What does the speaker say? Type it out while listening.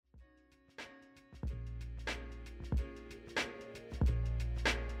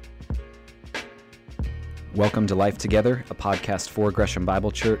Welcome to Life Together, a podcast for Gresham Bible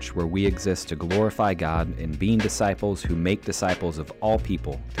Church where we exist to glorify God in being disciples who make disciples of all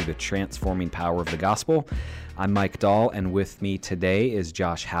people through the transforming power of the gospel. I'm Mike Dahl, and with me today is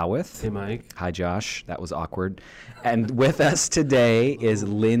Josh Howeth. Hey, Mike. Hi, Josh. That was awkward. And with us today is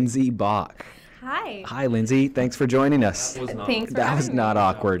Lynsey Bock. Hi. Hi, Lynsey. Thanks for joining us. That was not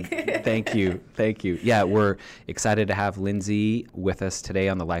awkward. Thank you. Thank you. Yeah, we're excited to have Lynsey with us today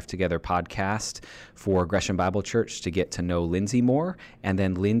on the Life Together podcast for Gresham Bible Church to get to know Lynsey more. And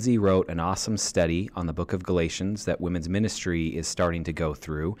then Lynsey wrote an awesome study on the book of Galatians that women's ministry is starting to go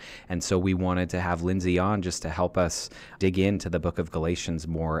through. And so we wanted to have Lynsey on just to help us dig into the book of Galatians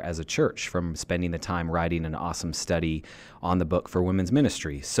more as a church from spending the time writing an awesome study on the book for women's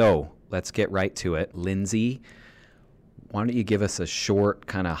ministry. So let's get right to it. Lynsey, why don't you give us a short,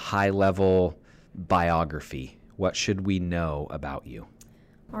 kind of high-level biography? What should we know about you?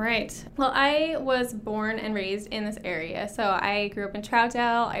 All right. Well, I was born and raised in this area. So I grew up in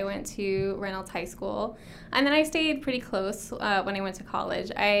Troutdale. I went to Reynolds High School. And then I stayed pretty close when I went to college.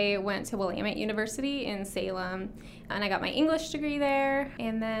 I went to Willamette University in Salem, and I got my English degree there.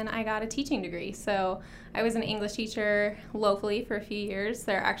 And then I got a teaching degree. So I was an English teacher locally for a few years.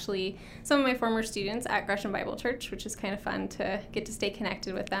 They're actually some of my former students at Gresham Bible Church, which is kind of fun to get to stay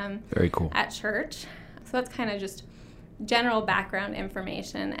connected with them. Very cool. At church. So that's kind of just general background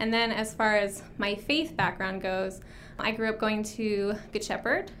information. And then as far as my faith background goes, I grew up going to Good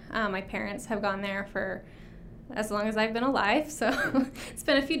Shepherd. My parents have gone there for as long as I've been alive, so it's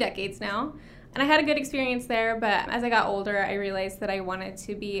been a few decades now. And I had a good experience there, but as I got older, I realized that I wanted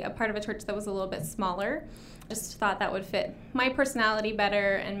to be a part of a church that was a little bit smaller. Just thought that would fit my personality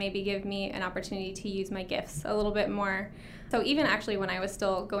better and maybe give me an opportunity to use my gifts a little bit more. So even actually when I was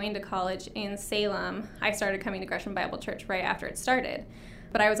still going to college in Salem, I started coming to Gresham Bible Church right after it started.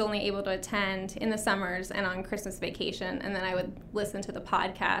 But I was only able to attend in the summers and on Christmas vacation, and then I would listen to the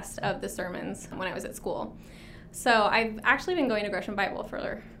podcast of the sermons when I was at school. So I've actually been going to Gresham Bible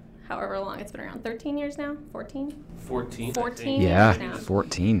for however long. It's been around 13 years now? 14? 14 Yeah, years now.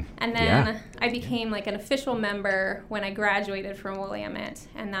 14. And then I became like an official member when I graduated from Willamette,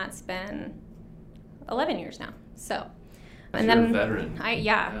 and that's been 11 years now. So, and you're then a veteran.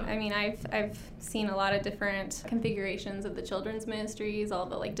 I mean, I've seen a lot of different configurations of the children's ministries, all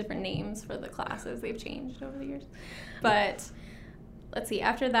the like different names for the classes. They've changed over the years. But let's see,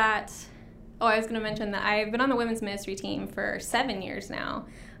 after that, I was going to mention that I've been on the women's ministry team for 7 years now,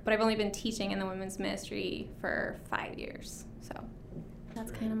 but I've only been teaching in the women's ministry for 5 years. So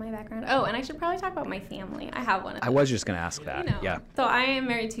that's kind of my background. Oh, and I should probably talk about my family. I have one of them. I was just going to ask that. Yeah. So I am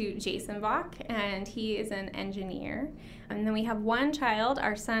married to Jason Bock, and he is an engineer. And then we have one child,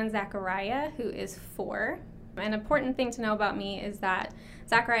 our son Zachariah, who is 4. An important thing to know about me is that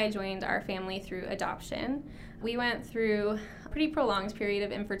Zachariah joined our family through adoption. We went through a pretty prolonged period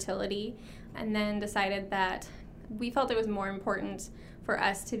of infertility and then decided that we felt it was more important for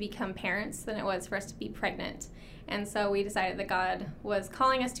us to become parents than it was for us to be pregnant. And so we decided that God was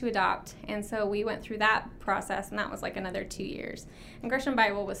calling us to adopt. And so we went through that process, and that was like another 2 years. And Gresham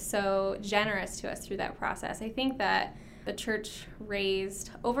Bible was so generous to us through that process. I think that the church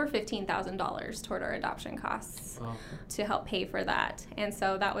raised over $15,000 toward our adoption costs to help pay for that. And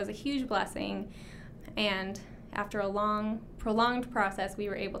so that was a huge blessing. And after a long, prolonged process, we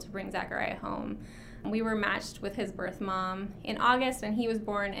were able to bring Zachariah home. We were matched with his birth mom in August, and he was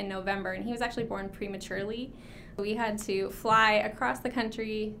born in November, and he was actually born prematurely. We had to fly across the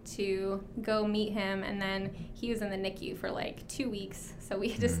country to go meet him, and then he was in the NICU for like 2 weeks, so we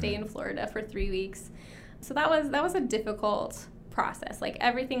had to stay in Florida for 3 weeks. So that was a difficult process. Like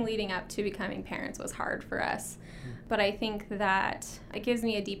everything leading up to becoming parents was hard for us. But I think that it gives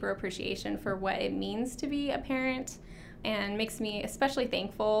me a deeper appreciation for what it means to be a parent and makes me especially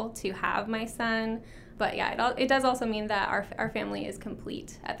thankful to have my son. But yeah, it does also mean that our family is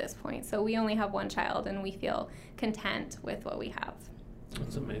complete at this point. So we only have one child, and we feel content with what we have.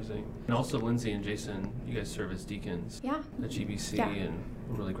 That's amazing. And also, Lynsey and Jason, you guys serve as deacons at GBC, and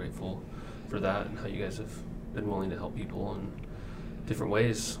we're really grateful for that and how you guys have been willing to help people in different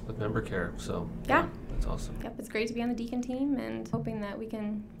ways with member care. So yeah, that's awesome. Yep, it's great to be on the deacon team, and hoping that we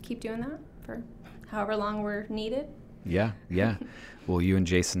can keep doing that for however long we're needed. Yeah. Well, you and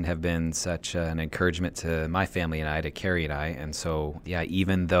Jason have been such an encouragement to my family and I, to Carrie and I. And so, yeah,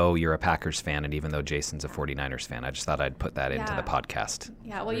 even though you're a Packers fan and even though Jason's a 49ers fan, I just thought I'd put that into the podcast.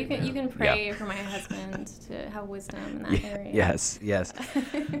 Yeah, well, you can pray for my husband to have wisdom in that area. Yes.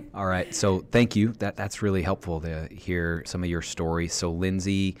 All right. So thank you. That's really helpful to hear some of your story. So,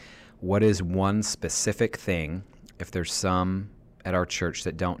 Lynsey, what is one specific thing, if there's some at our church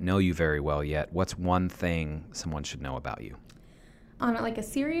that don't know you very well yet, what's one thing someone should know about you? On like a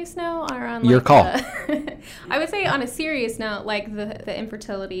serious note, or on your like call? I would say on a serious note, like the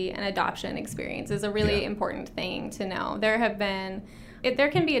infertility and adoption experience is a really important thing to know. There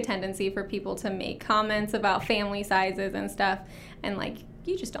can be a tendency for people to make comments about family sizes and stuff, and like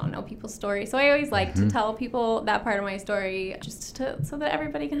you just don't know people's stories. So I always like to tell people that part of my story so that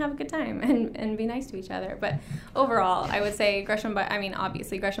everybody can have a good time and be nice to each other. But overall, I would say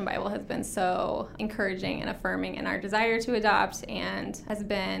obviously Gresham Bible has been so encouraging and affirming in our desire to adopt and has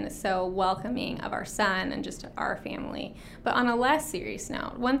been so welcoming of our son and just our family. But on a less serious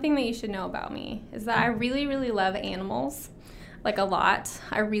note, one thing that you should know about me is that I really, really love animals, like a lot.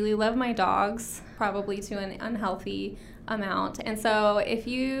 I really love my dogs, probably to an unhealthy amount. And so if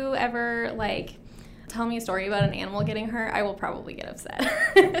you ever like tell me a story about an animal getting hurt, I will probably get upset.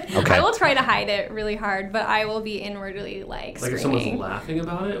 Okay. I will try to hide it really hard, but I will be inwardly like screaming. If someone's laughing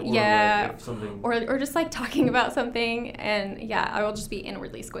about it? Or like if something... or just like talking about something, and I will just be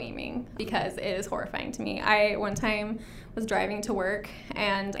inwardly screaming because it is horrifying to me. I one time was driving to work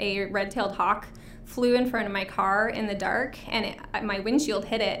and a red-tailed hawk flew in front of my car in the dark, and my windshield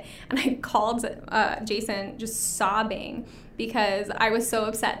hit it, and I called Jason just sobbing because I was so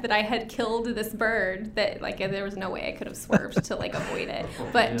upset that I had killed this bird that like there was no way I could have swerved to like avoid it.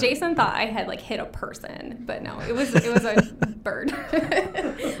 But Jason thought I had like hit a person, but no, it was a bird.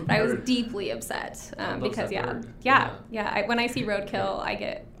 But I was deeply upset because when I see roadkill, I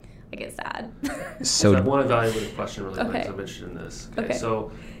get sad. So I have one evaluative question really quick, because I'm interested in this. Okay.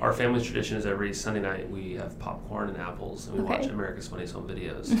 So our family's tradition is every Sunday night we have popcorn and apples, and we watch America's Funniest Home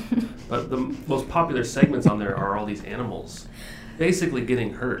Videos. But the most popular segments on there are all these animals basically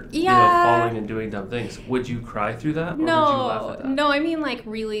getting hurt, falling and doing dumb things. Would you cry through that, or would you laugh at that? No, I mean like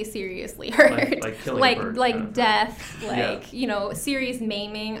really seriously hurt. Like killing a bird, like death, serious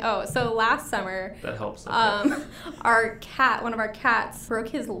maiming. Oh, so last summer that helps. One of our cats broke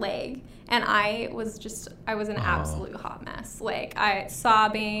his leg, and I was an absolute hot mess. Like I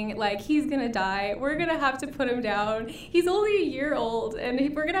sobbing, like he's gonna die. We're gonna have to put him down. He's only a year old, and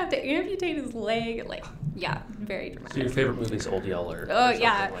we're gonna have to amputate his leg. Like, very dramatic. So your favorite movie is Old Yeller? Oh or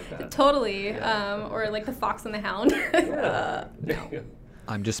something like that. Totally. Or like The Fox and the Hound. No.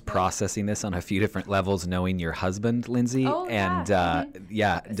 I'm just processing this on a few different levels, knowing your husband, Lynsey. Oh,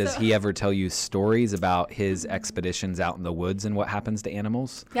 yeah. Does he ever tell you stories about his expeditions out in the woods and what happens to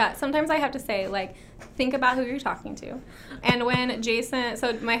animals? Yeah, sometimes I have to say, like, think about who you're talking to. And when Jason,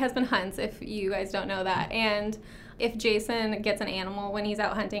 so my husband hunts, if you guys don't know that, and if Jason gets an animal when he's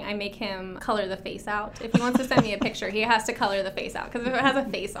out hunting, I make him color the face out. If he wants to send me a picture, he has to color the face out, because if it has a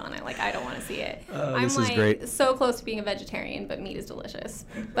face on it, like, I don't want to see it. This is great. So close to being a vegetarian, but meat is delicious.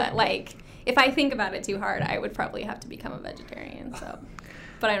 But like, if I think about it too hard, I would probably have to become a vegetarian. So,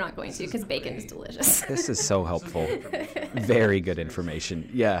 but I'm not going to, because bacon is delicious. This is so helpful. Very good information.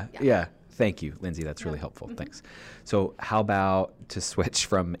 Yeah. Thank you, Lynsey. That's really helpful. Thanks. So how about to switch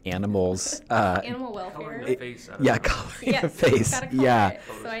from animals? Animal welfare. Coloring the face. Coloring the face. It,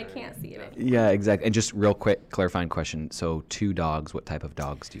 so I can't see it. Yeah, exactly. And just real quick, clarifying question. So 2 dogs. What type of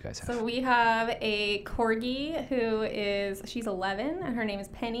dogs do you guys have? So we have a Corgi she's 11, and her name is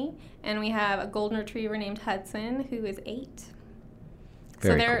Penny. And we have a golden retriever named Hudson, who is 8.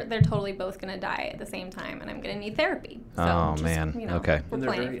 So they're totally both going to die at the same time, and I'm going to need therapy. So okay. We're and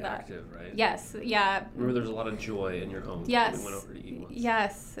they're planning very for that. active, right? Yes, yeah. Remember, there's a lot of joy in your home. Yes. We went over to eat once.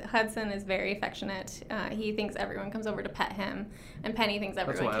 Yes, Hudson is very affectionate. He thinks everyone comes over to pet him, and Penny thinks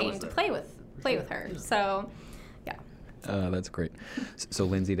everyone came to play with her. Yeah. So, yeah. That's great. So,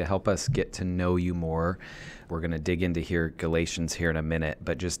 Lynsey, to help us get to know you more, we're going to dig into Galatians here in a minute,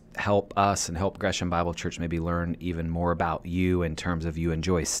 but just help us and help Gresham Bible Church maybe learn even more about you in terms of you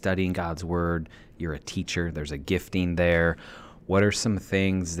enjoy studying God's Word. You're a teacher. There's a gifting there. What are some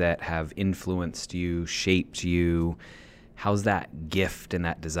things that have influenced you, shaped you? How's that gift and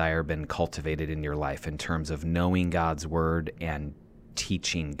that desire been cultivated in your life in terms of knowing God's Word and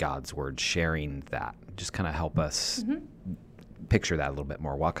teaching God's Word, sharing that? Just kind of help us picture that a little bit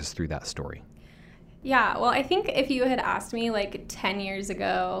more. Walk us through that story. Yeah, well, I think if you had asked me like 10 years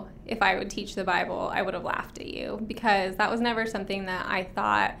ago if I would teach the Bible, I would have laughed at you, because that was never something that I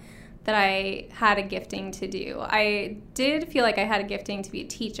thought that I had a gifting to do. I did feel like I had a gifting to be a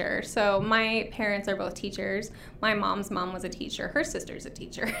teacher. So my parents are both teachers. My mom's mom was a teacher. Her sister's a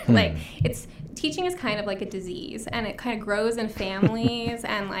teacher. Teaching is kind of like a disease, and it kind of grows in families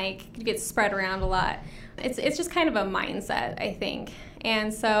and like gets spread around a lot. It's just kind of a mindset, I think.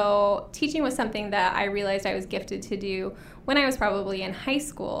 And so teaching was something that I realized I was gifted to do when I was probably in high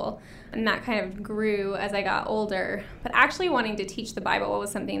school, and that kind of grew as I got older. But actually wanting to teach the Bible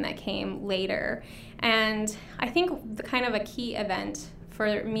was something that came later. And I think the kind of a key event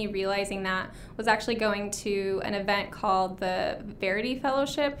for me realizing that was actually going to an event called the Verity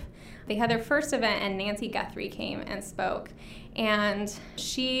Fellowship. They had their first event, and Nancy Guthrie came and spoke. And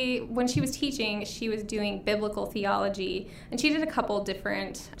when she was teaching, she was doing biblical theology, and she traced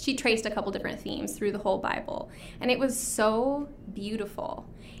a couple different themes through the whole Bible. And it was so beautiful.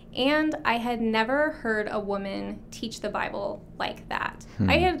 And I had never heard a woman teach the Bible like that.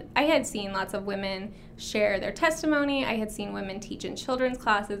 I had seen lots of women share their testimony. I had seen women teach in children's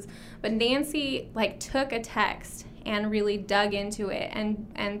classes, but Nancy took a text and really dug into it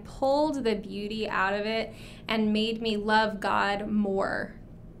and pulled the beauty out of it and made me love God more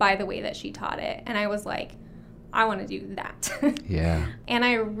by the way that she taught it. And I was like, I want to do that. Yeah. And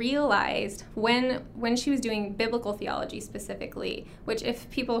I realized when she was doing biblical theology specifically, which if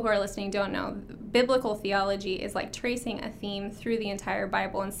people who are listening don't know, biblical theology is like tracing a theme through the entire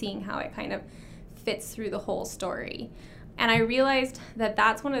Bible and seeing how it kind of fits through the whole story. And I realized that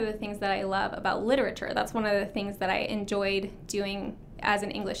that's one of the things that I love about literature. That's one of the things that I enjoyed doing as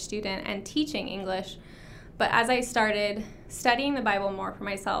an English student and teaching English. But as I started studying the Bible more for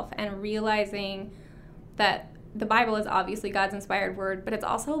myself and realizing that the Bible is obviously God's inspired word, but it's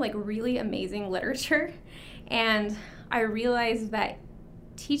also really amazing literature. And I realized that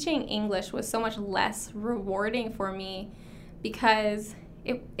teaching English was so much less rewarding for me because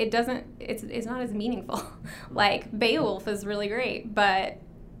it's not as meaningful. Beowulf is really great, but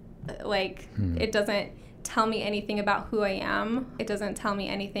it doesn't tell me anything about who I am. It doesn't tell me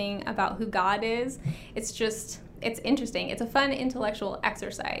anything about who God is. It's interesting. It's a fun intellectual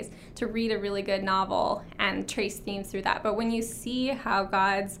exercise to read a really good novel and trace themes through that. But when you see how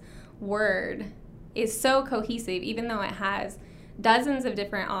God's word is so cohesive, even though it has dozens of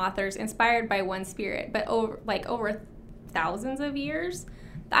different authors inspired by one spirit, but over thousands of years,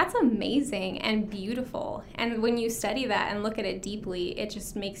 that's amazing and beautiful. And when you study that and look at it deeply, it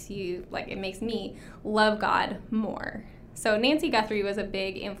just makes me love God more. So Nancy Guthrie was a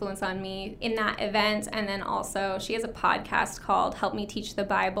big influence on me in that event. And then also she has a podcast called Help Me Teach the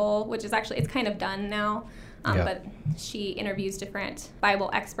Bible, which is it's kind of done now. But she interviews different Bible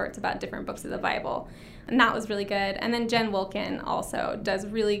experts about different books of the Bible. And that was really good. And then Jen Wilkin also does a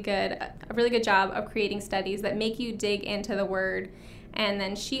really good job of creating studies that make you dig into the word. And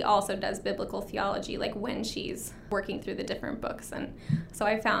then she also does biblical theology, when she's working through the different books. And so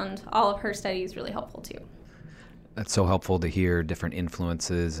I found all of her studies really helpful too. That's so helpful to hear different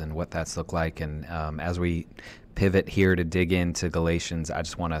influences and what that's looked like. And as we pivot here to dig into Galatians, I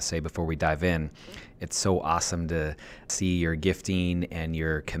just want to say before we dive in, it's so awesome to see your gifting and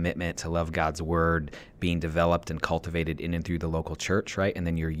your commitment to love God's word being developed and cultivated in and through the local church, right? And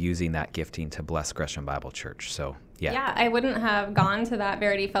then you're using that gifting to bless Gresham Bible Church. So yeah, I wouldn't have gone to that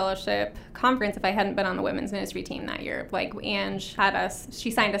Verity Fellowship conference if I hadn't been on the women's ministry team that year. Ange she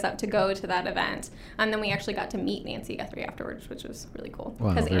signed us up to go to that event, and then we actually got to meet Nancy Guthrie afterwards, which was really cool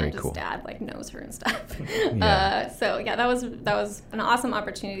because Ange's dad knows her and stuff. Yeah. That was an awesome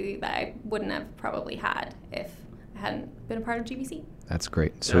opportunity that I wouldn't have probably had if I hadn't been a part of GBC. That's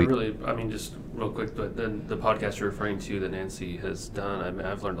great. So just real quick, but then the podcast you're referring to that Nancy has done,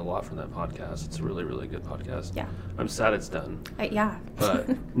 I've learned a lot from that podcast. It's a really, really good podcast. Yeah. I'm sad it's done. Yeah. But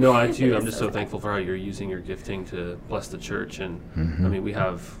no, I too, I'm just so thankful for how you're using your gifting to bless the church. And we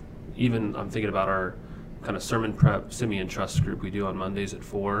have, I'm thinking about our kind of sermon prep Simeon Trust group we do on Mondays at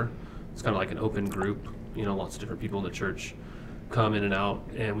 4. It's kind of like an open group, lots of different people in the church come in and out,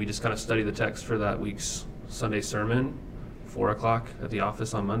 and we just kind of study the text for that week's Sunday sermon. 4:00 at the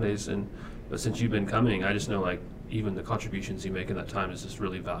office on Mondays, but since you've been coming, I just know even the contributions you make in that time is just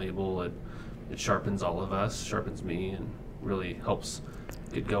really valuable. It sharpens all of us, sharpens me, and really helps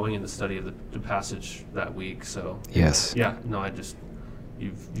get going in the study of the passage that week. So yes,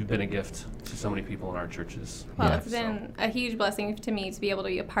 you've been a gift to so many people in our churches. Well, it's been a huge blessing to me to be able to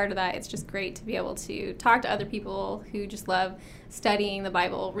be a part of that. It's just great to be able to talk to other people who just love studying the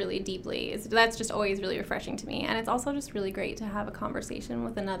Bible really deeply. That's just always really refreshing to me. And it's also just really great to have a conversation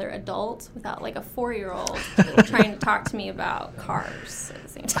with another adult without a 4-year-old trying to talk to me about cars at the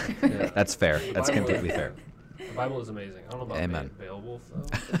same time. Yeah. That's fair. That's completely fair. The Bible is amazing. I don't know about Amen. Beowulf,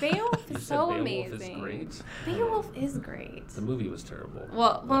 though. Beowulf is so Beowulf amazing. is great. Beowulf is great. The movie was terrible.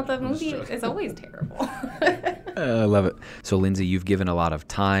 Well, the movie is always terrible. I love it. So, Lynsey, you've given a lot of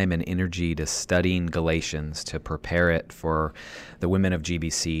time and energy to studying Galatians to prepare it for the women of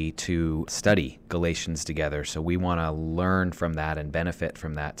GBC to study Galatians together. So we want to learn from that and benefit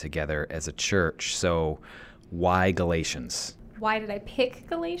from that together as a church. So why Galatians? Why did I pick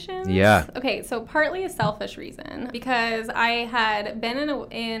Galatians? Yeah. Okay, so partly a selfish reason, because I had been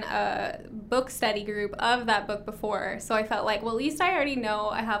in a book study group of that book before, so I felt like, well, at least I already know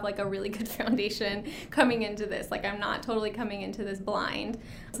I have like a really good foundation coming into this. Like, I'm not totally coming into this blind.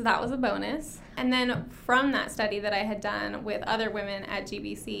 So that was a bonus. And then from that study that I had done with other women at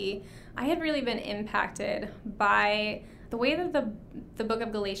GBC, I had really been impacted by the way that the book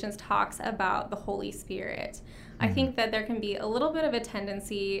of Galatians talks about the Holy Spirit. I think that there can be a little bit of a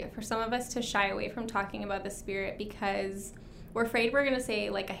tendency for some of us to shy away from talking about the Spirit because we're afraid we're going to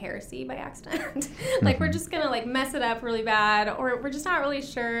say like a heresy by accident. Like we're just going to like mess it up really bad, or we're just not really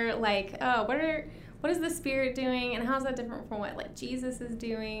sure like, oh, what is the Spirit doing and how is that different from what like Jesus is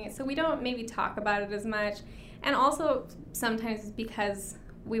doing? So we don't maybe talk about it as much. And also sometimes because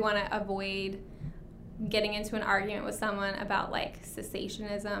we want to avoid getting into an argument with someone about like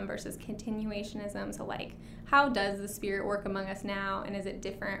cessationism versus continuationism. So like, how does the Spirit work among us now, and is it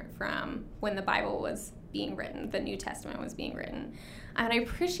different from when the Bible was being written, the New Testament was being written? And I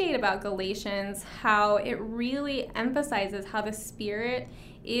appreciate about Galatians how it really emphasizes how the Spirit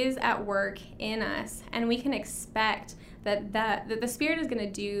is at work in us, and we can expect that the Spirit is going to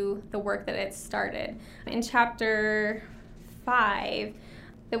do the work that it started. In chapter 5,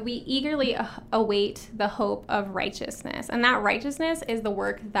 that we eagerly await the hope of righteousness. And that righteousness is the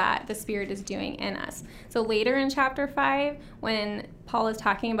work that the Spirit is doing in us. So later in chapter 5, when Paul is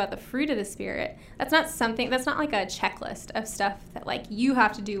talking about the fruit of the Spirit, that's not like a checklist of stuff that like you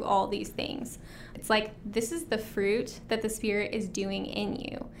have to do all these things. It's like, this is the fruit that the Spirit is doing in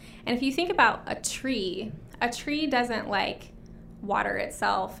you. And if you think about a tree doesn't like water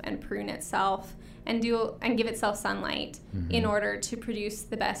itself and prune itself and give itself sunlight in order to produce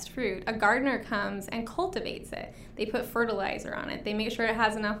the best fruit. A gardener comes and cultivates it. They put fertilizer on it. They make sure it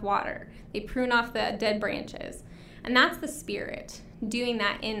has enough water. They prune off the dead branches. And that's the Spirit doing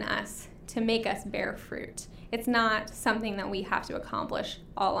that in us to make us bear fruit. It's not something that we have to accomplish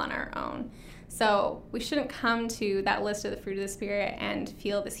all on our own. So we shouldn't come to that list of the fruit of the Spirit and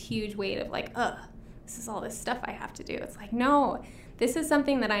feel this huge weight of like, ugh, this is all this stuff I have to do. It's like, no, this is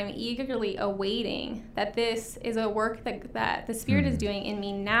something that I'm eagerly awaiting, that this is a work that the Spirit is doing in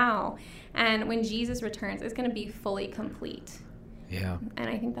me now. And when Jesus returns, it's going to be fully complete. Yeah. And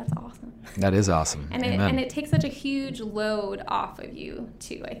I think that's awesome. That is awesome. And it takes such a huge load off of you,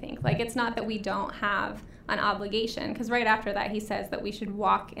 too, I think. Like, it's not that we don't have an obligation, because right after that, he says that we should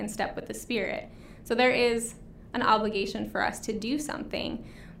walk in step with the Spirit. So there is an obligation for us to do something,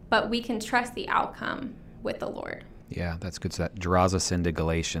 but we can trust the outcome with the Lord. Yeah, that's good. So that draws us into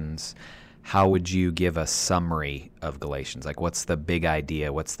Galatians. How would you give a summary of Galatians? Like, what's the big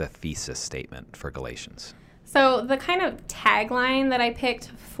idea? What's the thesis statement for Galatians? So the kind of tagline that I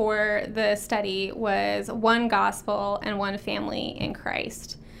picked for the study was one gospel and one family in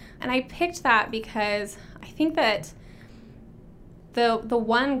Christ. And I picked that because I think that the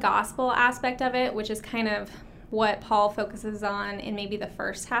one gospel aspect of it, which is kind of what Paul focuses on in maybe the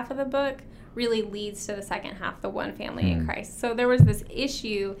first half of the book, really leads to the second half, the one family in Christ. So there was this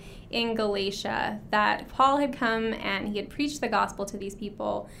issue in Galatia that Paul had come and he had preached the gospel to these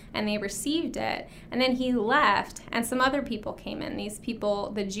people and they received it. And then he left and some other people came in, these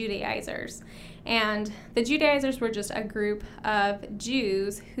people, the Judaizers. And the Judaizers were just a group of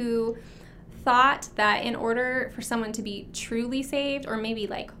Jews who thought that in order for someone to be truly saved, or maybe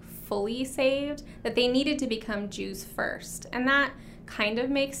like fully saved, that they needed to become Jews first. And that kind of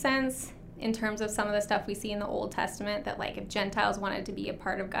makes sense in terms of some of the stuff we see in the Old Testament, that like if Gentiles wanted to be a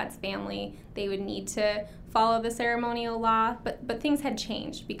part of God's family, they would need to follow the ceremonial law, but things had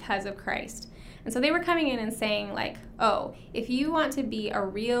changed because of Christ. And so they were coming in and saying like, oh, if you want to be a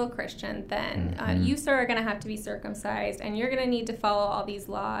real Christian, then you, sir, are going to have to be circumcised, and you're going to need to follow all these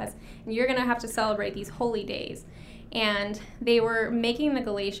laws, and you're going to have to celebrate these holy days. And they were making the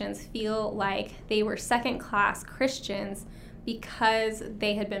Galatians feel like they were second-class Christians because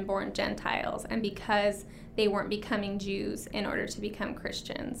they had been born Gentiles and because they weren't becoming Jews in order to become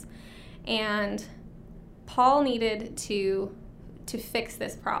Christians. And Paul needed to to fix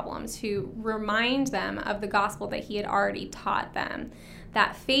this problem, to remind them of the gospel that he had already taught them,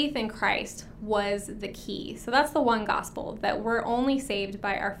 that faith in Christ was the key. So that's the one gospel, that we're only saved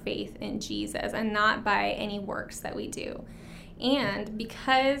by our faith in Jesus and not by any works that we do. And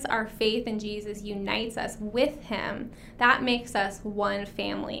because our faith in Jesus unites us with him, that makes us one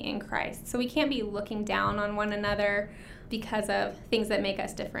family in Christ. So we can't be looking down on one another because of things that make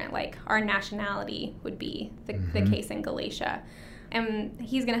us different, like our nationality would be the case in Galatia. And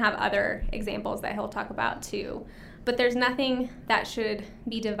he's going to have other examples that he'll talk about too. But there's nothing that should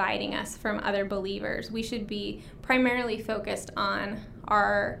be dividing us from other believers. We should be primarily focused on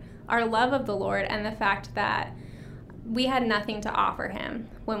our love of the Lord and the fact that we had nothing to offer him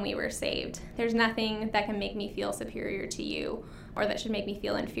when we were saved. There's nothing that can make me feel superior to you or that should make me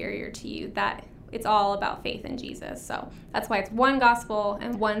feel inferior to you. That it's all about faith in Jesus. So that's why it's one gospel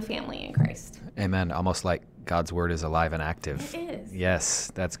and one family in Christ. Amen. Almost like God's word is alive and active. It is.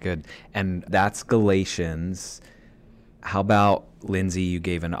 Yes, that's good. And that's Galatians. How about, Lynsey, you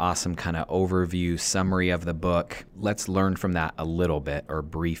gave an awesome kind of overview, summary of the book. Let's learn from that a little bit or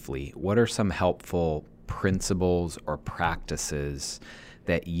briefly. What are some helpful principles or practices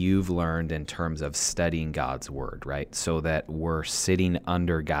that you've learned in terms of studying God's word, right? So that we're sitting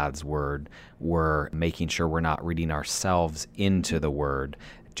under God's word, we're making sure we're not reading ourselves into the word.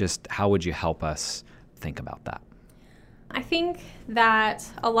 Just how would you help us think about that? I think that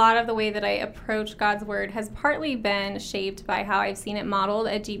a lot of the way that I approach God's word has partly been shaped by how I've seen it modeled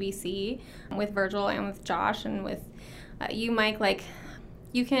at GBC with Virgil and with Josh and with you, Mike. Like,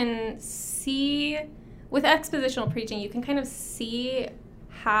 you can see, with expositional preaching, you can kind of see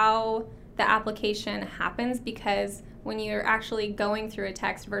how the application happens, because when you're actually going through a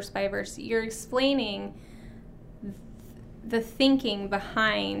text verse by verse, you're explaining the thinking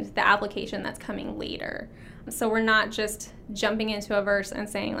behind the application that's coming later. So we're not just jumping into a verse and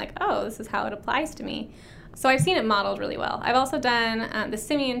saying like, oh, this is how it applies to me. So I've seen it modeled really well. I've also done the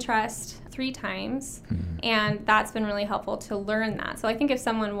Simeon Trust 3 times, and that's been really helpful to learn that. So I think if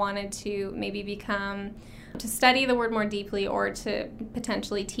someone wanted to maybe to study the word more deeply or to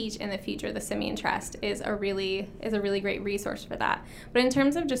potentially teach in the future, the Simeon Trust is a really great resource for that. But in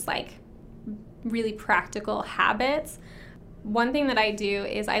terms of just like really practical habits, one thing that I do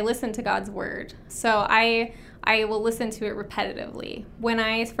is I listen to God's word. So I will listen to it repetitively. When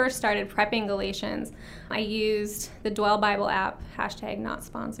I first started prepping Galatians, I used the Dwell Bible app, #not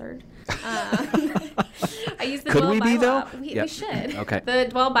sponsored. I used the Could Dwell we Bible be, though? app. We should. Okay. The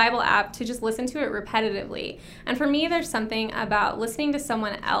Dwell Bible app, to just listen to it repetitively. And for me, there's something about listening to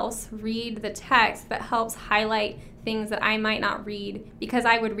someone else read the text that helps highlight things that I might not read, because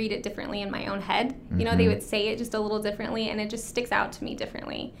I would read it differently in my own head. You know, they would say it just a little differently, and it just sticks out to me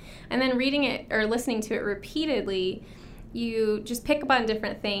differently. And then reading it or listening to it repeatedly, you just pick up on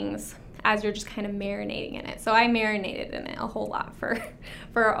different things as you're just kind of marinating in it. So I marinated in it a whole lot for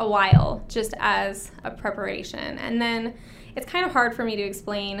a while, just as a preparation. And then it's kind of hard for me to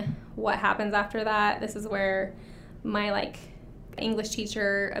explain what happens after that. This is where my English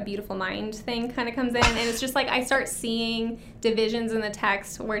teacher, a beautiful mind thing kind of comes in, and it's just like I start seeing divisions in the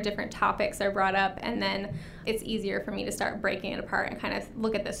text where different topics are brought up, and then it's easier for me to start breaking it apart and kind of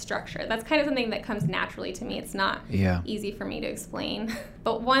look at the structure. That's kind of something that comes naturally to me. It's not easy for me to explain.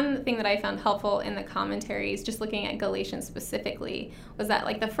 But one thing that I found helpful in the commentaries, just looking at Galatians specifically, was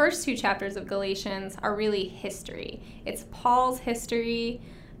that the first 2 chapters of Galatians are really history. It's Paul's history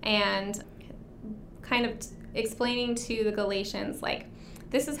and kind of explaining to the Galatians,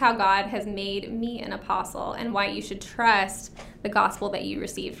 this is how God has made me an apostle and why you should trust the gospel that you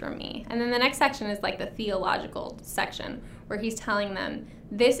received from me. And then the next section is the theological section, where he's telling them,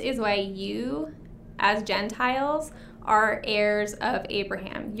 this is why you, as Gentiles, are heirs of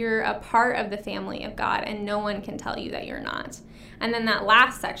Abraham. You're a part of the family of God, and no one can tell you that you're not. And then that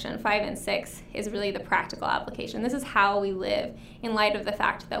last section, 5 and 6, is really the practical application. This is how we live in light of the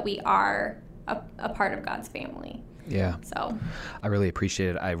fact that we are a part of God's family. Yeah. So I really appreciate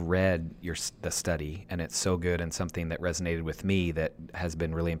it. I read the study, and it's so good, and something that resonated with me that has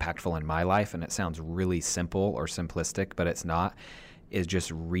been really impactful in my life, and it sounds really simple or simplistic, but it's not, is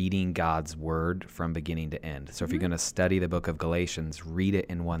just reading God's word from beginning to end. So if you're going to study the book of Galatians, read it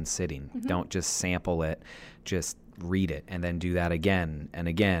in one sitting. Don't just sample it, just read it, and then do that again and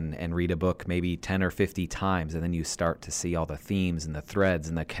again, and read a book maybe 10 or 50 times, and then you start to see all the themes and the threads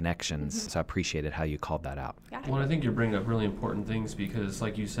and the connections. So I appreciated how you called that out. Yeah. Well, I think you're bringing up really important things, because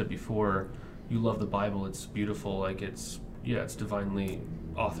like you said before, you love the Bible. It's beautiful. It's divinely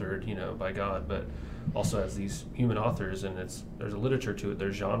authored, by God. But also has these human authors, and there's a literature to it,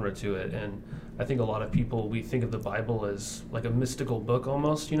 there's genre to it. And I think a lot of people, we think of the Bible as like a mystical book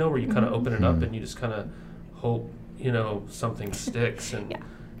almost, where you kind of open it up and you just kind of hope, something sticks and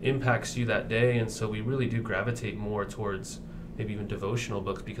impacts you that day. And so we really do gravitate more towards maybe even devotional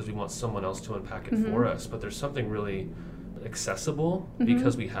books because we want someone else to unpack it for us. But there's something really accessible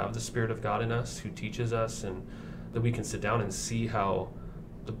because we have the Spirit of God in us who teaches us, and that we can sit down and see how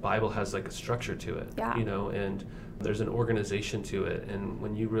the Bible has like a structure to it, and there's an organization to it. And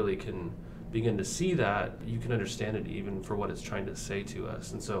when you really can begin to see that, you can understand it even for what it's trying to say to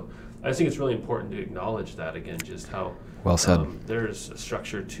us. And so I just think it's really important to acknowledge that again, just how well said. There's a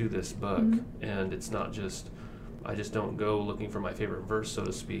structure to this book, and it's not just, I just don't go looking for my favorite verse, so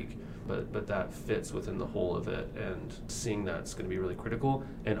to speak, but that fits within the whole of it, and seeing that's going to be really critical,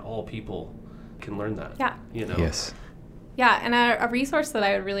 and all people can learn that. Yes. Yeah, and a resource that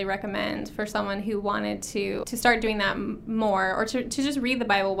I would really recommend for someone who wanted to start doing that more, or to just read the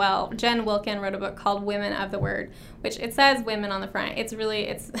Bible well. Jen Wilkin wrote a book called Women of the Word, which it says women on the front. It's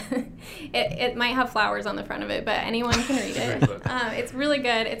it might have flowers on the front of it, but anyone can read it. It's really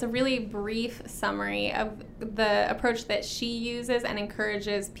good. It's a really brief summary of the approach that she uses and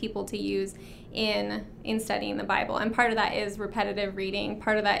encourages people to use in studying the Bible. And part of that is repetitive reading.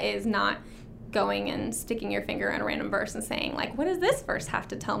 Part of that is not going and sticking your finger in a random verse and saying, like, what does this verse have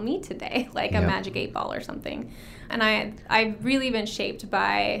to tell me today? Like a magic 8-ball or something. And I've really been shaped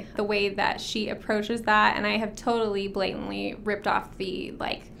by the way that she approaches that, and I have totally blatantly ripped off the,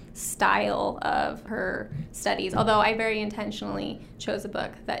 style of her studies, although I very intentionally chose a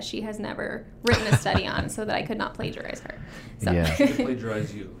book that she has never written a study on so that I could not plagiarize her. So. Yeah. She could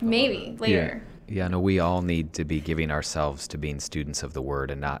plagiarize you. Maybe later. Yeah, no, we all need to be giving ourselves to being students of the Word,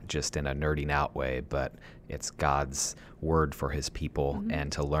 and not just in a nerding out way, but it's God's Word for His people,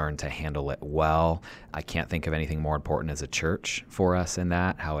 and to learn to handle it well. I can't think of anything more important as a church for us in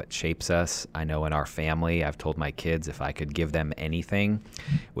that, how it shapes us. I know in our family, I've told my kids if I could give them anything,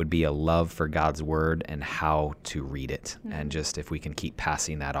 it would be a love for God's Word and how to read it. And just if we can keep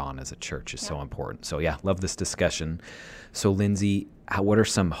passing that on as a church is so important. So love this discussion. So Lynsey, what are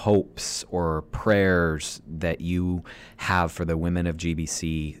some hopes or prayers that you have for the women of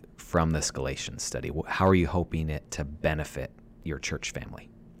GBC from this Galatians study? How are you hoping it to benefit your church family?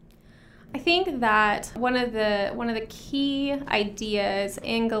 I think that one of the key ideas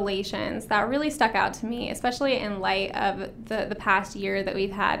in Galatians that really stuck out to me, especially in light of the past year that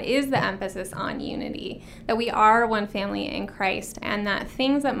we've had, is the emphasis on unity, that we are one family in Christ, and that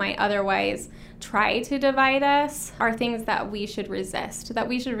things that might otherwise try to divide us are things that we should resist, that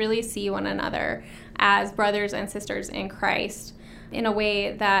we should really see one another as brothers and sisters in Christ in a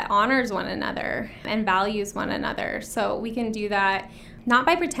way that honors one another and values one another. So we can do that not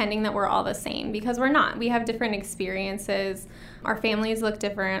by pretending that we're all the same, because we're not. We have different experiences. Our families look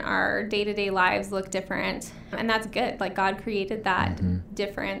different. Our day-to-day lives look different. And that's good. Like, God created that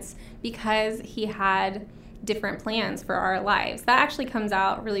difference because He had different plans for our lives. That actually comes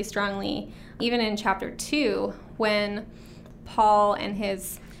out really strongly even in chapter 2 when Paul and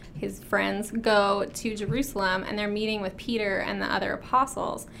his friends go to Jerusalem and they're meeting with Peter and the other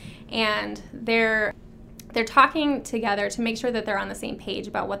apostles, and they're talking together to make sure that they're on the same page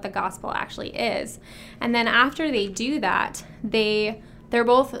about what the gospel actually is. And then after they do that, they're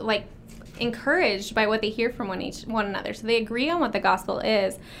both encouraged by what they hear from one another. So they agree on what the gospel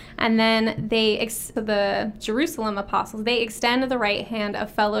is, and then the Jerusalem apostles, they extend the right hand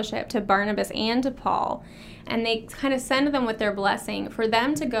of fellowship to Barnabas and to Paul, and they kind of send them with their blessing for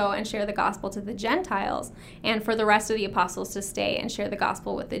them to go and share the gospel to the Gentiles, and for the rest of the apostles to stay and share the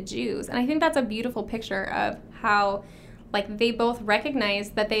gospel with the Jews. And I think that's a beautiful picture of how they both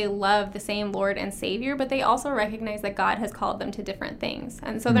recognize that they love the same Lord and Savior, but they also recognize that God has called them to different things.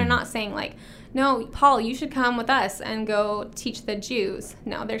 And so they're not saying no, Paul, you should come with us and go teach the Jews.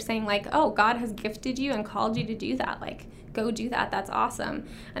 No, they're saying oh, God has gifted you and called you to do that. Go do that. That's awesome.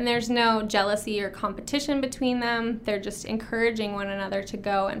 And there's no jealousy or competition between them. They're just encouraging one another to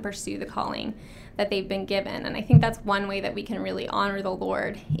go and pursue the calling that they've been given. And I think that's one way that we can really honor the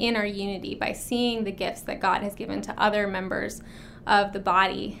Lord in our unity, by seeing the gifts that God has given to other members of the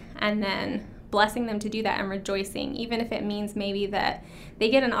body and then blessing them to do that and rejoicing, even if it means maybe that they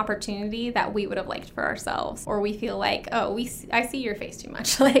get an opportunity that we would have liked for ourselves, or we feel I see your face too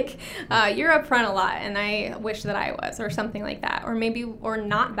much, you're up front a lot and I wish that I was, or something like that. Or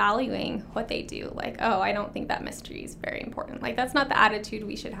not valuing what they do, I don't think that mystery is very important. That's not the attitude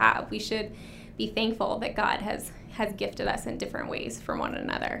we should have. We should be thankful that God has gifted us in different ways from one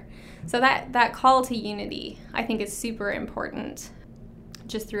another. So that call to unity, I think, is super important.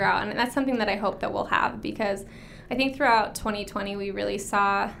 just throughout. And that's something that I hope that we'll have, because I think throughout 2020 we really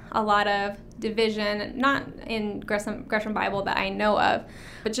saw a lot of division, not in Gresham Bible that I know of,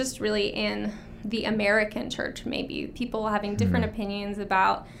 but just really in the American church, maybe. People having different opinions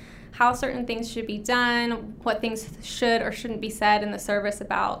about how certain things should be done, what things should or shouldn't be said in the service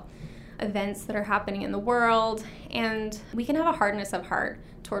about events that are happening in the world. And we can have a hardness of heart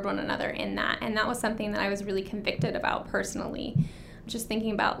toward one another in that. And that was something that I was really convicted about personally. Just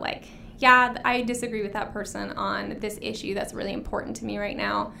thinking about, like, yeah, I disagree with that person on this issue that's really important to me right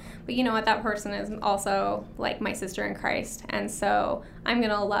now. But you know what? That person is also like my sister in Christ. And so I'm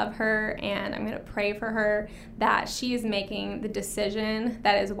going to love her, and I'm going to pray for her that she is making the decision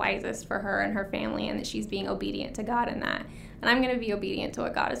that is wisest for her and her family, and that she's being obedient to God in that. And I'm going to be obedient to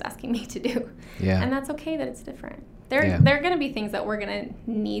what God is asking me to do. Yeah. And that's okay that it's different. There are going to be things that we're going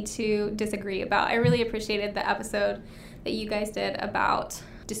to need to disagree about. I really appreciated the episode that you guys did about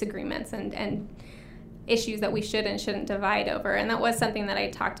disagreements and issues that we should and shouldn't divide over. And that was something that I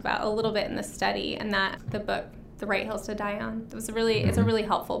talked about a little bit in the study, and that the book, The Right Hills to Die On, it's a really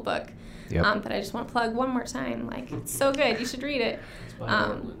helpful book that I just want to plug one more time. Like, it's so good. You should read it. It's by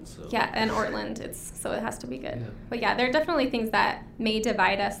Ortland, so. Yeah, and Ortland. So it has to be good. Yeah. But yeah, there are definitely things that may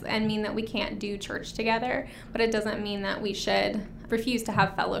divide us and mean that we can't do church together, but it doesn't mean that we should refuse to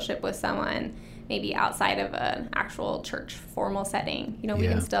have fellowship with someone maybe outside of an actual church formal setting. You know, we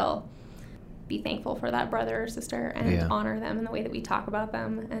can still be thankful for that brother or sister and honor them in the way that we talk about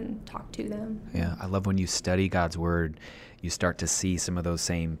them and talk to them. Yeah, I love when you study God's word, you start to see some of those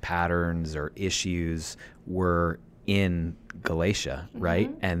same patterns or issues were in Galatia,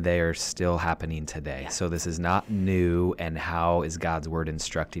 right? And they are still happening today. Yeah. So this is not new, and how is God's word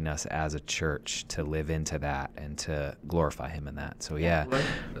instructing us as a church to live into that and to glorify him in that? So yeah.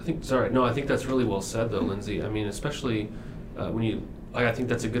 I think that's really well said though, Lynsey. I mean, especially I think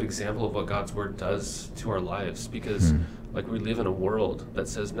that's a good example of what God's word does to our lives, because like, we live in a world that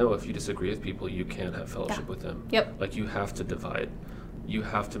says, no, if you disagree with people, you can't have fellowship with them. Yep. Like, you have to divide. You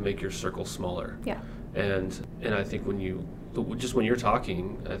have to make your circle smaller. Yeah. And I think when you're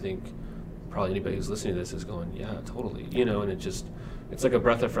talking, I think probably anybody who's listening to this is going, yeah, totally. You know, and it's like a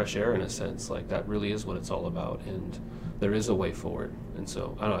breath of fresh air in a sense. Like, that really is what it's all about. And there is a way forward. And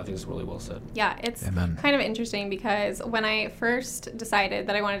so, I don't know, I think it's really well said. Yeah, it's kind of interesting, because when I first decided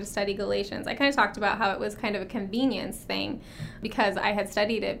that I wanted to study Galatians, I kind of talked about how it was kind of a convenience thing because I had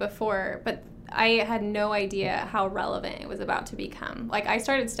studied it before, but I had no idea how relevant it was about to become. Like, I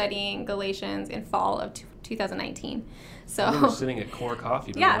started studying Galatians in fall of 2019. So we were sitting at Core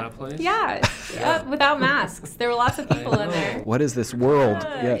Coffee, remember that place? Yeah, without masks. There were lots of people in there. What is this world?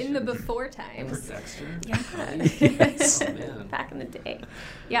 In the before times. Remember Dexter? Yeah. Yes. Oh, man. Back in the day.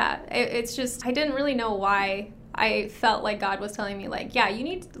 Yeah, it's just, I didn't really know why. I felt like God was telling me, like, yeah,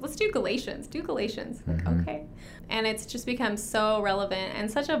 let's do Galatians. Do Galatians. Like, okay. And it's just become so relevant and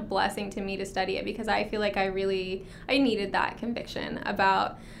such a blessing to me to study it, because I feel like I needed that conviction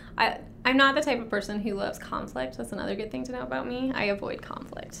about, I'm not the type of person who loves conflict. That's another good thing to know about me. I avoid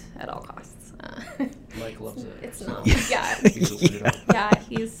conflict at all costs. Mike loves it. It's so. not. Yeah. Yeah,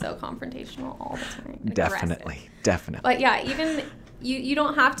 he's so confrontational all the time. Definitely. But yeah, even you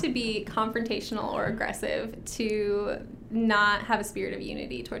don't have to be confrontational or aggressive to not have a spirit of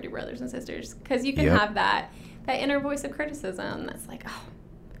unity toward your brothers and sisters, because you can have that inner voice of criticism that's like, oh,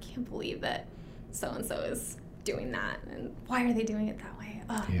 I can't believe that so-and-so is doing that, and why are they doing it that way?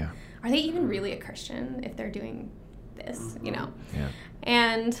 Oh, are they even really a Christian if they're doing this, you know? Yeah.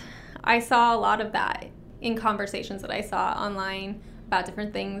 And I saw a lot of that in conversations that I saw online about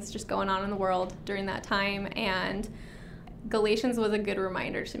different things just going on in the world during that time, and Galatians was a good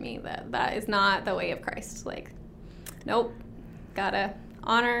reminder to me that is not the way of Christ. Like, nope, gotta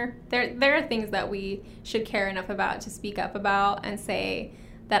honor. There are things that we should care enough about to speak up about and say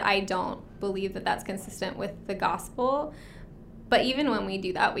that I don't believe that that's consistent with the gospel. But even when we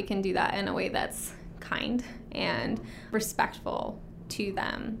do that, we can do that in a way that's kind and respectful to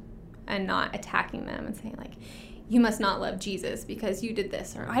them, and not attacking them and saying, like, you must not love Jesus because you did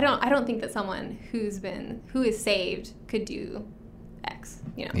this, or I don't think that someone who is saved could do X,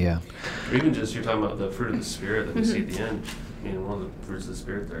 you know. Yeah. Or even just, you're talking about the fruit of the Spirit that we see at the end. I mean, one of the fruits of the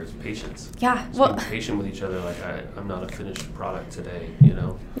Spirit there is patience. Yeah. So being patient with each other, like, I'm not a finished product today, you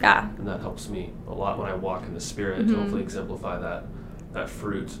know? Yeah. And that helps me a lot when I walk in the Spirit to hopefully exemplify that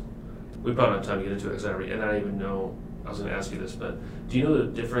fruit. We probably don't have time to get into it, because I don't even know, I was going to ask you this, but do you know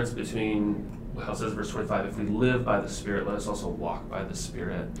the difference between how it says verse 25, if we live by the Spirit, let us also walk by the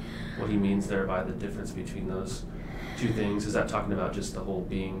Spirit? What he means there by the difference between those two things. Is that talking about just the whole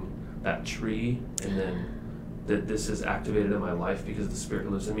being that tree, and then that this is activated in my life because the Spirit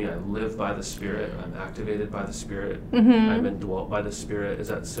lives in me. I live by the Spirit. I'm activated by the Spirit. I'm indwelt by the Spirit. Is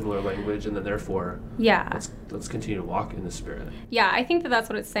that similar language? And then therefore, let's continue to walk in the Spirit. Yeah, I think that's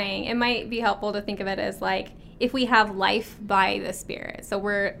what it's saying. It might be helpful to think of it as like if we have life by the Spirit, so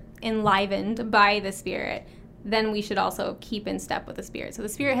we're enlivened by the Spirit, then we should also keep in step with the Spirit. So the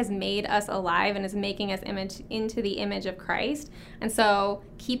Spirit has made us alive and is making us into the image of Christ. And so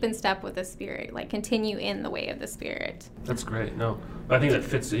keep in step with the Spirit, like continue in the way of the Spirit. That's great. No, I think that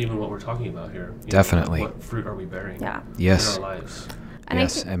fits even what we're talking about here. Definitely. What fruit are we bearing in our lives? And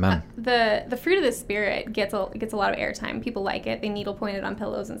yes, amen. The fruit of the Spirit gets a lot of airtime. People like it. They needle point it on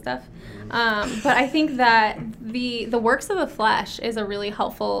pillows and stuff. But I think that the works of the flesh is a really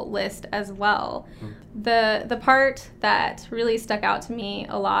helpful list as well. The part that really stuck out to me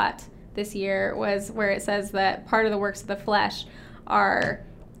a lot this year was where it says that part of the works of the flesh are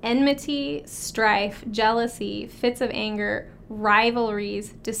enmity, strife, jealousy, fits of anger,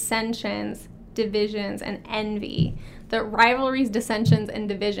 rivalries, dissensions, divisions, and envy. The rivalries, dissensions, and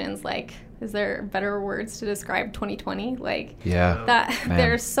divisions, like, is there better words to describe 2020? Like,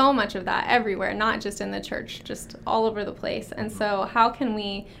 there's so much of that everywhere, not just in the church, just all over the place. And so how can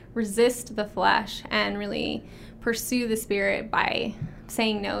we resist the flesh and really pursue the Spirit by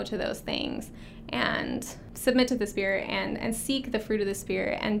saying no to those things and submit to the Spirit and seek the fruit of the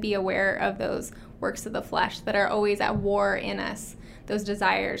Spirit and be aware of those works of the flesh that are always at war in us, those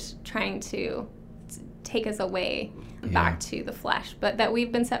desires trying to take us away back to the flesh, but that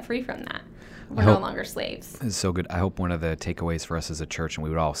we've been set free from that. We're no longer slaves. It's so good. I hope one of the takeaways for us as a church, and we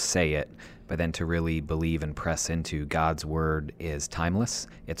would all say it, but then to really believe and press into God's word is timeless.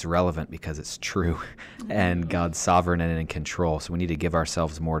 It's relevant because it's true, and God's sovereign and in control. So we need to give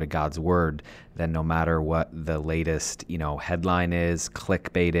ourselves more to God's word than no matter what the latest, headline is,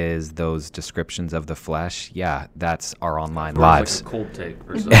 clickbait is, those descriptions of the flesh. Yeah, that's our online lives. Like a cold take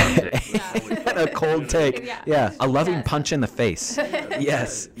versus a hot take. A cold take. Yeah. A loving punch in the face.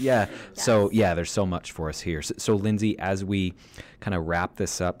 Yes. Yeah. So there's so much for us here. So Lynsey, as we kind of wrap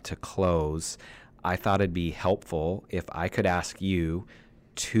this up to close, I thought it'd be helpful if I could ask you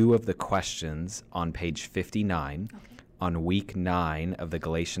 2 of the questions on page 59 on week 9 of the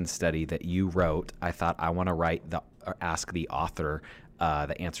Galatians study that you wrote. I thought I want to ask the author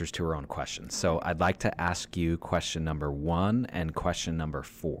the answers to her own questions. So I'd like to ask you question number 1 and question number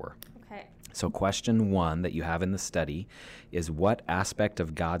 4. Okay. So question 1 that you have in the study is, what aspect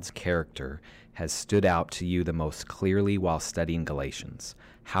of God's character has stood out to you the most clearly while studying Galatians?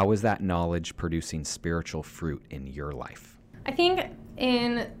 How is that knowledge producing spiritual fruit in your life? I think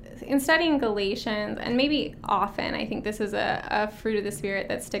in studying Galatians, and maybe often, I think this is a fruit of the Spirit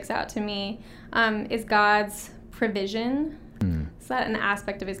that sticks out to me, is God's provision. Is that an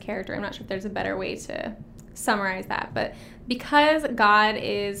aspect of his character? I'm not sure if there's a better way to summarize that, but because God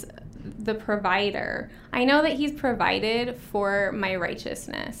is the provider, I know that he's provided for my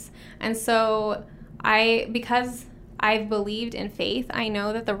righteousness. And so because I've believed in faith, I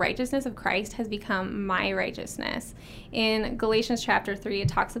know that the righteousness of Christ has become my righteousness. In Galatians chapter 3, it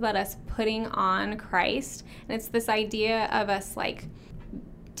talks about us putting on Christ. And it's this idea of us like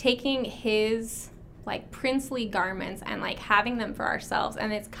taking his like princely garments and like having them for ourselves.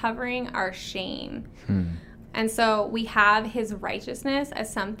 And it's covering our shame. And so we have his righteousness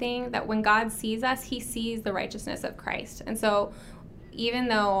as something that when God sees us, he sees the righteousness of Christ. And so even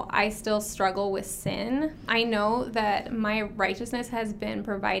though I still struggle with sin, I know that my righteousness has been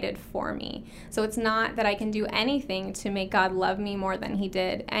provided for me. So it's not that I can do anything to make God love me more than he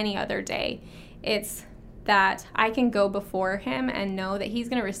did any other day. It's that I can go before him and know that he's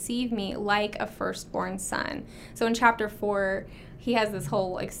going to receive me like a firstborn son. So in chapter 4, he has this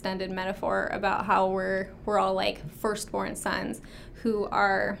whole extended metaphor about how we're all like firstborn sons who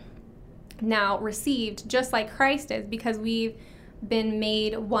are now received just like Christ is because we've been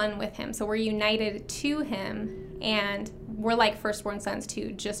made one with him. So we're united to him and we're like firstborn sons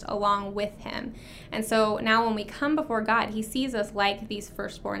too, just along with him. And so now when we come before God, he sees us like these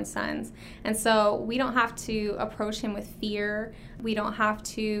firstborn sons. And so we don't have to approach him with fear. We don't have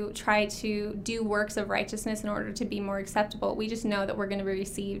to try to do works of righteousness in order to be more acceptable. We just know that we're going to be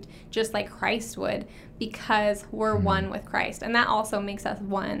received just like Christ would because we're one with Christ. And that also makes us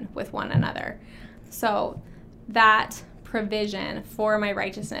one with one another. So that provision for my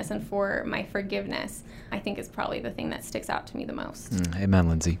righteousness and for my forgiveness, I think is probably the thing that sticks out to me the most. Amen,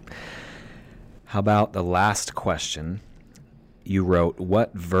 Lynsey. How about the last question? You wrote,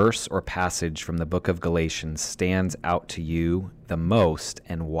 what verse or passage from the book of Galatians stands out to you the most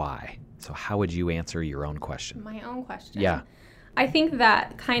and why? So how would you answer your own question? My own question? Yeah. I think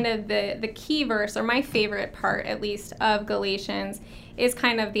that kind of the key verse, or my favorite part at least, of Galatians is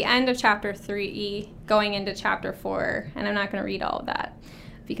kind of the end of chapter 3 going into chapter 4. And I'm not going to read all of that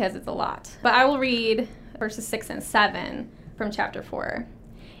because it's a lot. But I will read verses 6 and 7 from chapter 4.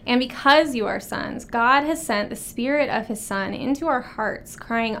 And because you are sons, God has sent the Spirit of His Son into our hearts,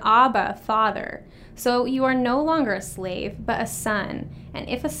 crying, Abba, Father. So you are no longer a slave, but a son. And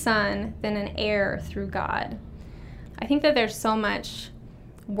if a son, then an heir through God. I think that there's so much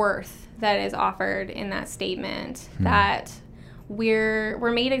worth that is offered in that statement, that we're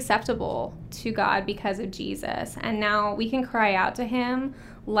made acceptable to God because of Jesus. And now we can cry out to Him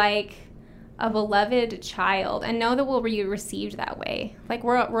like a beloved child and know that we'll be received that way. Like,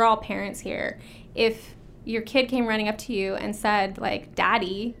 we're all parents here. If your kid came running up to you and said, like,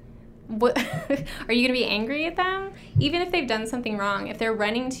 Daddy, what are you going to be angry at them? Even if they've done something wrong, if they're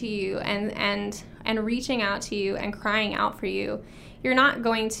running to you and reaching out to you and crying out for you, you're not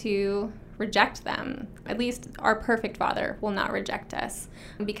going to reject them. At least our perfect Father will not reject us,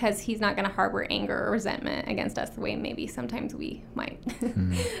 because He's not going to harbor anger or resentment against us the way maybe sometimes we might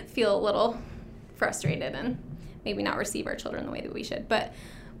feel a little frustrated and maybe not receive our children the way that we should. But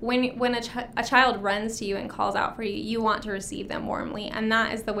when a child runs to you and calls out for you, you want to receive them warmly. And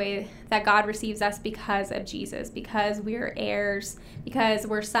that is the way that God receives us because of Jesus, because we're heirs, because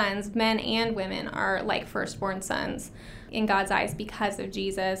we're sons. Men and women are like firstborn sons in God's eyes because of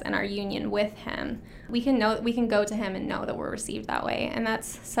Jesus and our union with Him. We can go to Him and know that we're received that way. And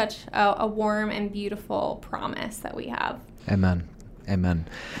that's such a warm and beautiful promise that we have. Amen. Amen.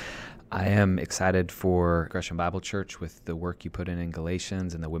 I am excited for Gresham Bible Church with the work you put in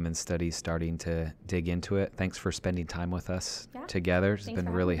Galatians and the women's studies starting to dig into it. Thanks for spending time with us together. It's been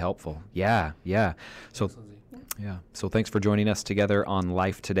really helpful. Yeah. So thanks for joining us together on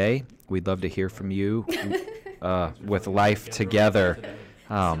Life Today. We'd love to hear from you with Life Together.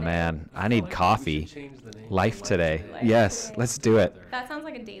 Oh, man, I need coffee. Life Today. Yes, let's do it. That sounds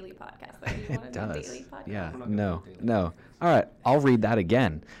like a daily podcast, though. It does. Yeah, no. All right, I'll read that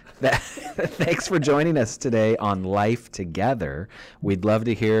again. Thanks for joining us today on Life Together. We'd love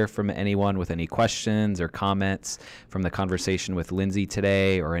to hear from anyone with any questions or comments from the conversation with Lynsey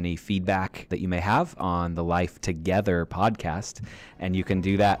today, or any feedback that you may have on the Life Together podcast. And you can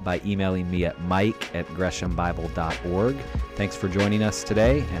do that by emailing me at mike@greshambible.org. Thanks for joining us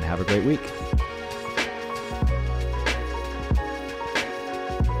today, and have a great week.